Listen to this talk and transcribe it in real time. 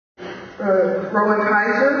Rowan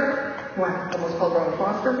Kaiser, almost called Rowan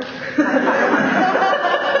Foster.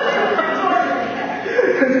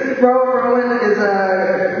 Rowan is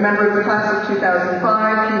a member of the class of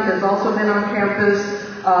 2005. He has also been on campus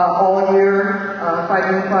all year,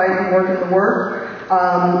 fighting the fight and working the work.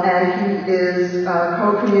 And he is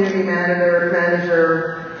co-community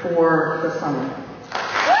manager for the summer.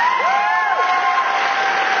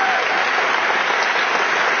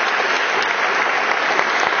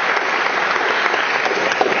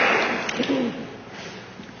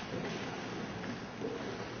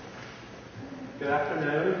 Good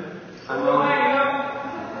afternoon. I'm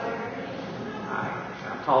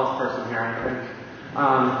tallest person here, I think.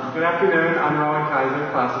 Good afternoon. I'm Rowan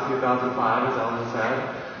Kaiser, class of 2005, as Ellen said.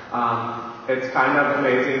 It's kind of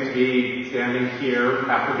amazing to be standing here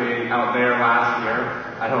after being out there last year.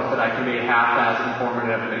 I hope that I can be half as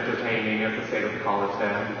informative and entertaining as the state of the college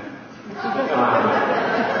did.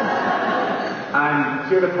 I'm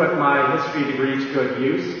here to put my history degree to good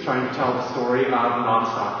use, trying to tell the story of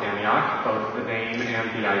NonStop Antioch, both the name and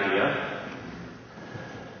the idea.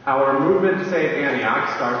 Our movement to save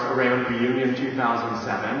Antioch starts around Reunion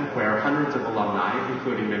 2007, where hundreds of alumni,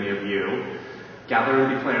 including many of you, gather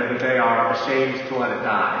and declare that they are ashamed to let it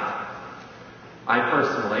die. I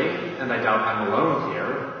personally, and I doubt I'm alone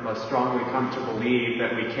here, most strongly come to believe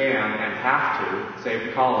that we can and have to save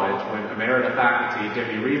the college when Emerita faculty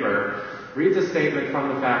Demi Reber reads a statement from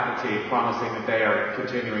the faculty promising that they are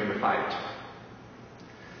continuing the fight.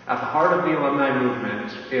 At the heart of the alumni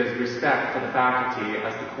movement is respect for the faculty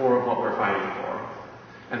as the core of what we're fighting for.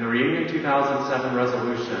 And the Reunion 2007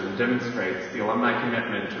 resolution demonstrates the alumni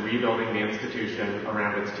commitment to rebuilding the institution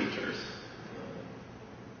around its teachers.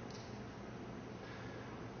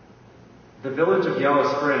 The village of Yellow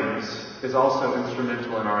Springs is also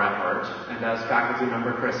instrumental in our effort, and as faculty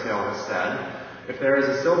member Chris Hill has said, if there is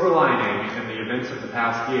a silver lining in the events of the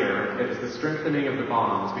past year, it is the strengthening of the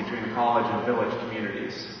bonds between the college and village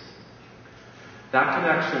communities. That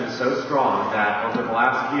connection is so strong that over the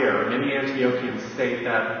last year, many Antiochians state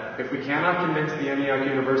that if we cannot convince the Antioch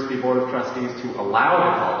University Board of Trustees to allow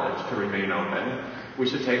the college to remain open, we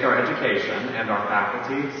should take our education and our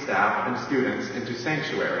faculty, staff, and students into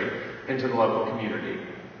sanctuary, into the local community.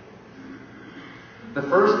 The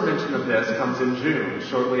first mention of this comes in June,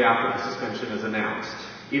 shortly after the suspension is announced,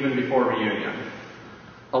 even before reunion.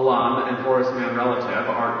 Alum and Horace Mann relative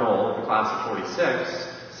Art Gold, the class of 46,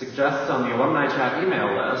 suggests on the alumni chat email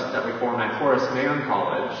list that we form a Horace Mann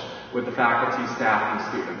College with the faculty, staff, and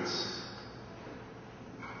students.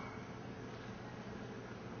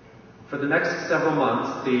 For the next several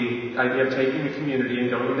months, the idea of taking the community and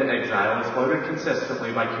going into exile is floated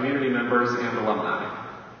consistently by community members and alumni.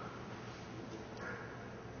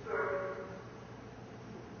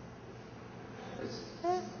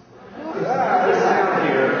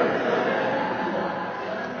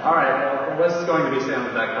 This is going to be sound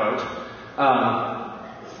with that quote.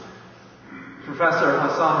 Professor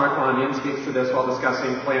Hassan Rakhmanian speaks to this while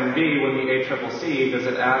discussing Plan B when the ACCC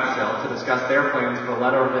visit ADSIL to discuss their plans for a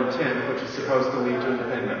letter of intent which is supposed to lead to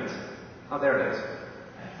independence. Oh, there it is.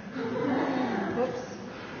 Whoops.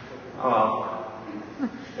 Oh well.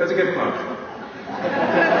 It was a good quote.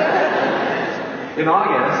 In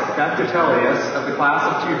August, Beth Gutelius of the class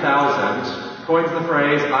of 2000 coins the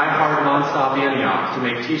phrase, I heart NonStop Antioch, to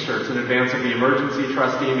make t-shirts in advance of the emergency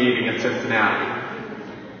trustee meeting in Cincinnati.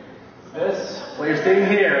 This, what you're seeing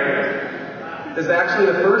here, is actually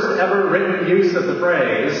the first ever written use of the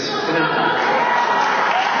phrase.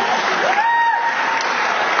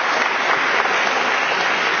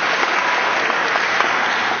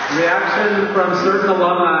 Reaction from certain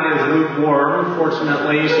alumni is lukewarm.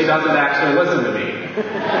 Fortunately, she doesn't actually listen to me.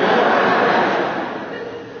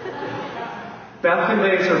 Beth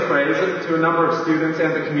conveys her praise to a number of students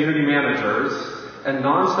and the community managers, and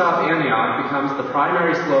NonStop Antioch becomes the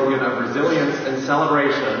primary slogan of resilience and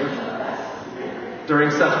celebration during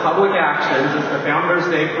such public actions as the Founders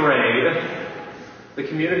Day Parade, the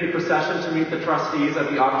community procession to meet the trustees at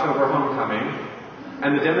the October homecoming,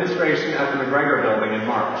 and the demonstration at the McGregor Building in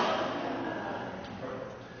March.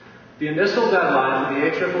 The initial deadline for the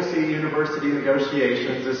ACCC University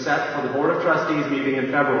negotiations is set for the Board of Trustees meeting in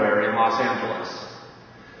February in Los Angeles.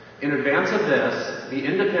 In advance of this, the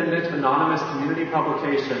independent anonymous community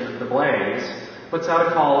publication, Bldg, puts out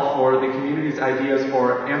a call for the community's ideas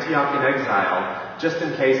for Antioch in exile, just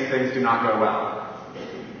in case things do not go well.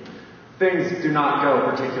 Things do not go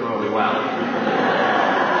particularly well.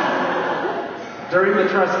 During the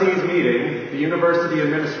trustees meeting, the university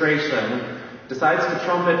administration decides to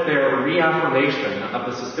trumpet their reaffirmation of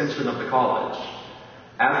the suspension of the college.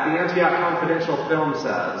 As the Antioch Confidential film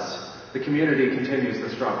says, the community continues the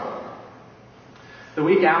struggle. The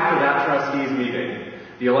week after that trustees meeting,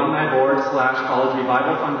 the Alumni Board / College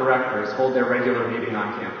Revival Fund directors hold their regular meeting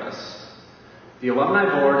on campus. The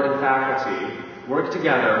Alumni Board and faculty work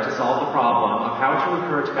together to solve the problem of how to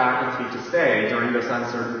encourage faculty to stay during this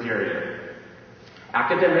uncertain period.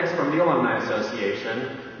 Academics from the Alumni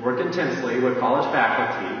Association work intensely with college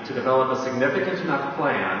faculty to develop a significant enough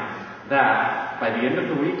plan that, by the end of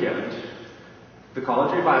the weekend, the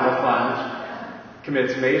College Revival Fund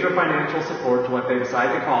commits major financial support to what they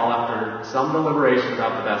decide to call, after some deliberation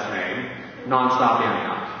about the best name, NonStop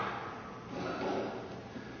Antioch.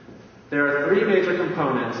 There are three major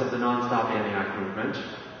components of the NonStop Antioch movement.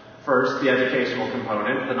 First, the educational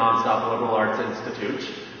component, the NonStop Liberal Arts Institute,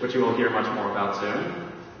 which you will hear much more about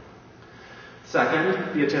soon.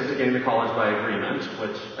 Second, the attempt to gain the college by agreement,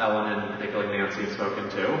 which Ellen and particularly Nancy have spoken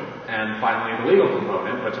to. And finally, the legal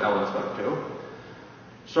component, which Ellen spoke to.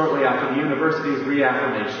 Shortly after the university's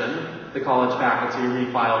reaffirmation, the college faculty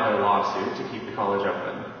refiled their lawsuit to keep the college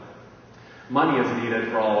open. Money is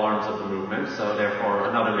needed for all arms of the movement, so therefore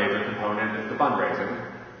another major component is the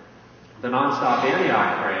fundraising. The NonStop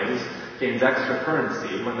Antioch phrase gains extra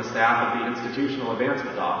currency when the staff of the Institutional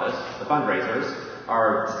Advancement Office, the fundraisers,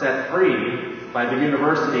 are set free by the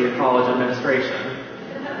university and college administration.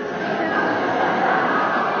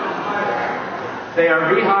 They are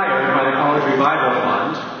rehired by the College Revival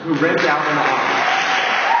Fund, who rent out an office.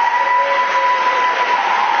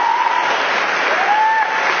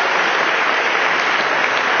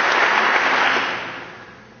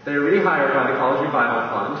 They are rehired by the College Revival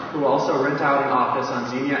Fund, who also rent out an office on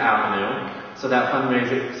Xenia Avenue, so that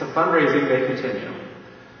fundraising may continue.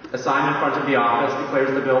 A sign in front of the office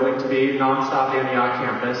declares the building to be NonStop Antioch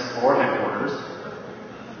Campus or headquarters.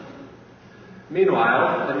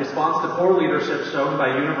 Meanwhile, in response to poor leadership shown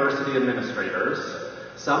by university administrators,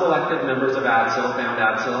 some elected members of ADSIL found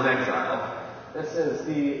ADSIL in exile. This is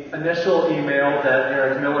the initial email that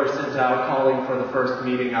Eric Miller sent out calling for the first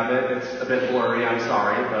meeting of it. It's a bit blurry, I'm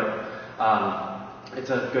sorry, but it's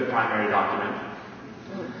a good primary document.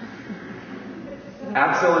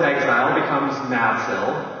 ADSIL in exile becomes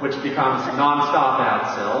NADSIL, which becomes NonStop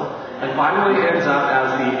ADSIL, and finally ends up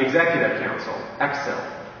as the Executive Council, EXIL.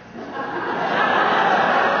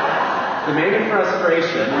 The main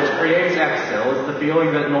frustration which creates EXIL is the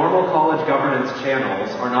feeling that normal college governance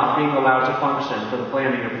channels are not being allowed to function for the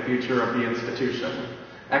planning of the future of the institution.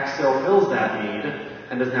 EXIL fills that need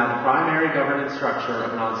and is now the primary governance structure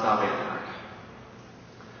of NonStop Antioch.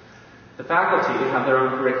 The faculty have their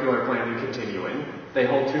own curricular planning continuing. They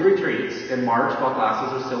hold 2 retreats in March while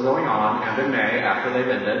classes are still going on, and in May after they've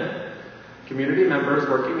ended. Community members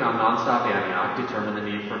working on NonStop Antioch determine the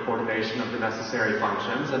need for coordination of the necessary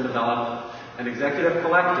functions and develop an executive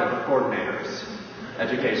collective of coordinators,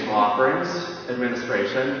 educational offerings,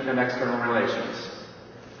 administration, and external relations.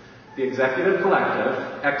 The executive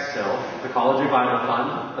collective, EXIL, the College Revival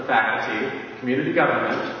Fund, the faculty, community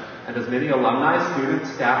government, and as many alumni,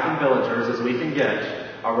 students, staff, and villagers as we can get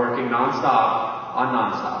are working nonstop on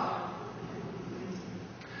NonStop.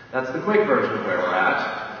 That's the quick version of where we're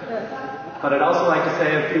at. But I'd also like to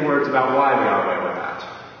say a few words about why we are where we're at.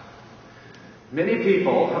 Many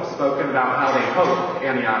people have spoken about how they hope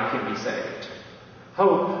Antioch can be saved.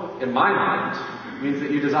 Hope, in my mind, means that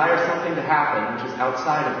you desire something to happen which is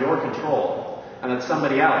outside of your control, and that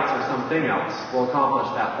somebody else or something else will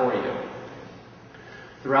accomplish that for you.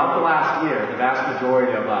 Throughout the last year, the vast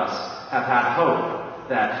majority of us have had hope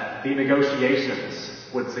that the negotiations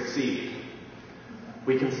would succeed.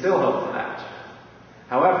 We can still hope for that.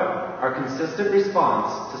 However, our consistent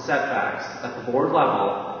response to setbacks at the board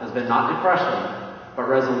level has been not depression, but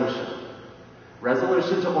resolution.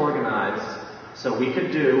 Resolution to organize so we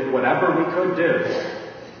could do whatever we could do,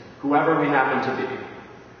 whoever we happen to be.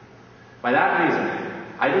 By that reasoning,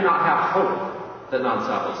 I do not have hope that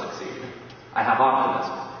NonStop will succeed. I have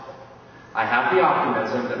optimism. I have the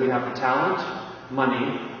optimism that we have the talent,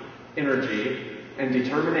 money, energy, and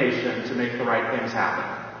determination to make the right things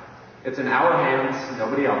happen. It's in our hands,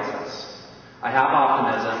 nobody else's. I have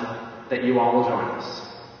optimism that you all will join us.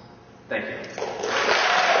 Thank you.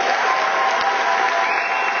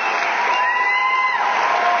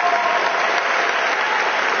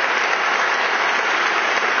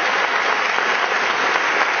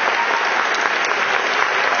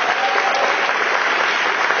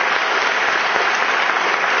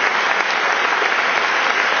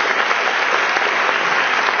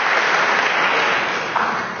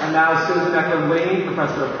 And now Susan Eklund-Lee,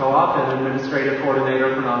 Professor of Co-op and Administrative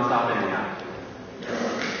Coordinator for NonStop Antioch.